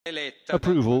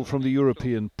Approval from the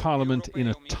European Parliament in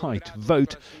a tight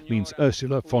vote means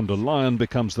Ursula von der Leyen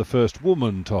becomes the first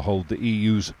woman to hold the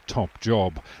EU's top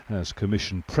job. As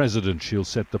Commission President, she'll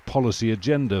set the policy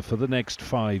agenda for the next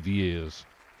 5 years.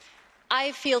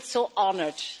 I feel so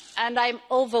honoured and I'm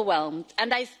overwhelmed,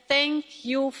 and I thank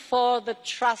you for the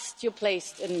trust you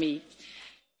placed in me.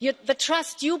 The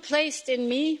trust you placed in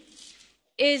me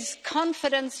is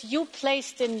confidence you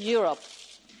placed in Europe.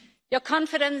 Your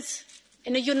confidence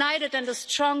in a united and a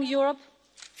strong Europe,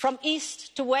 from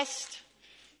east to west,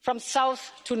 from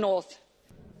south to north.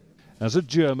 As a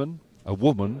German, a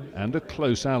woman and a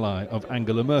close ally of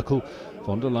Angela Merkel,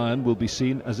 von der Leyen will be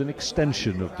seen as an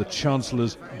extension of the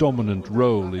Chancellor's dominant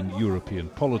role in European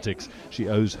politics. She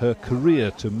owes her career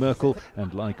to Merkel,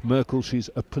 and like Merkel, she's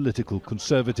a political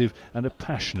conservative and a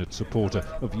passionate supporter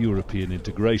of European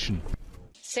integration.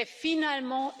 C'est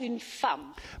finalement une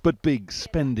femme. But big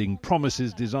spending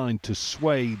promises designed to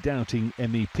sway doubting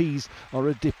MEPs are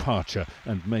a departure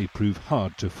and may prove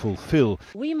hard to fulfil.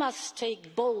 We must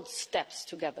take bold steps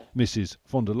together. Mrs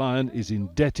von der Leyen is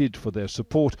indebted for their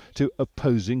support to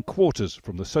opposing quarters,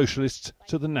 from the socialists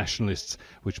to the nationalists,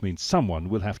 which means someone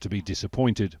will have to be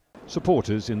disappointed.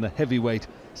 Supporters in the heavyweight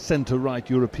centre-right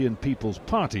European People's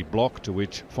Party bloc, to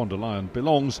which von der Leyen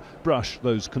belongs, brush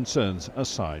those concerns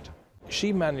aside.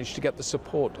 She managed to get the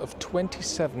support of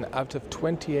 27 out of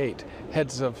 28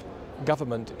 heads of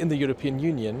government in the European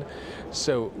Union.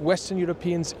 So Western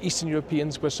Europeans, Eastern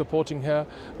Europeans were supporting her,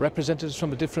 representatives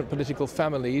from the different political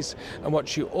families. And what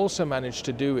she also managed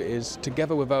to do is,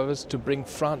 together with others, to bring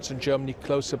France and Germany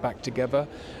closer back together.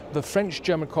 The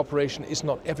French-German cooperation is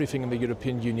not everything in the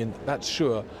European Union, that's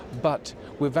sure, but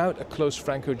without a close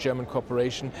Franco-German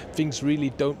cooperation, things really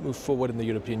don't move forward in the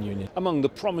European Union. Among the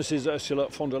promises Ursula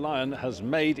von der Leyen has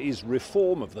made is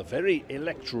reform of the very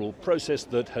electoral process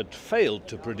that had failed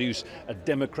to produce a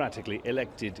democratically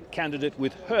elected candidate,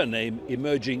 with her name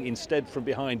emerging instead from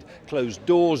behind closed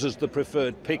doors as the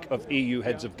preferred pick of EU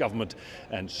heads of government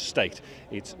and state.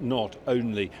 It's not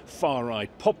only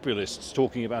far-right populists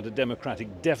talking about a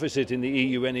democratic deficit in the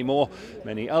EU anymore.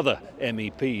 Many other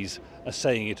MEPs are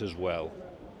saying it as well.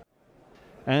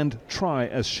 And try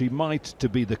as she might to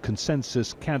be the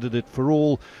consensus candidate for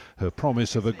all, her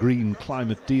promise of a green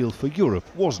climate deal for Europe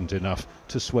wasn't enough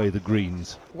to sway the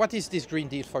Greens. What is this Green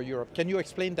Deal for Europe? Can you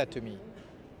explain that to me?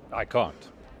 I can't.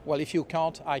 Well, if you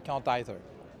can't, I can't either.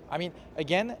 I mean,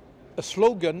 again, a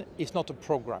slogan is not a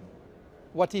program.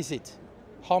 What is it?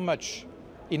 How much?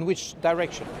 In which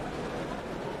direction?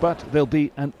 But there'll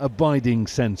be an abiding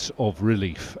sense of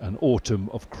relief. An autumn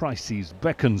of crises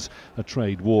beckons, a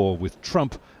trade war with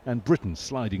Trump and Britain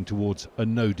sliding towards a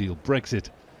no-deal Brexit.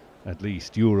 At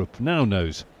least Europe now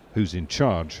knows who's in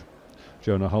charge.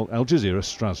 Jonah, Al Jazeera,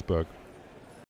 Strasbourg.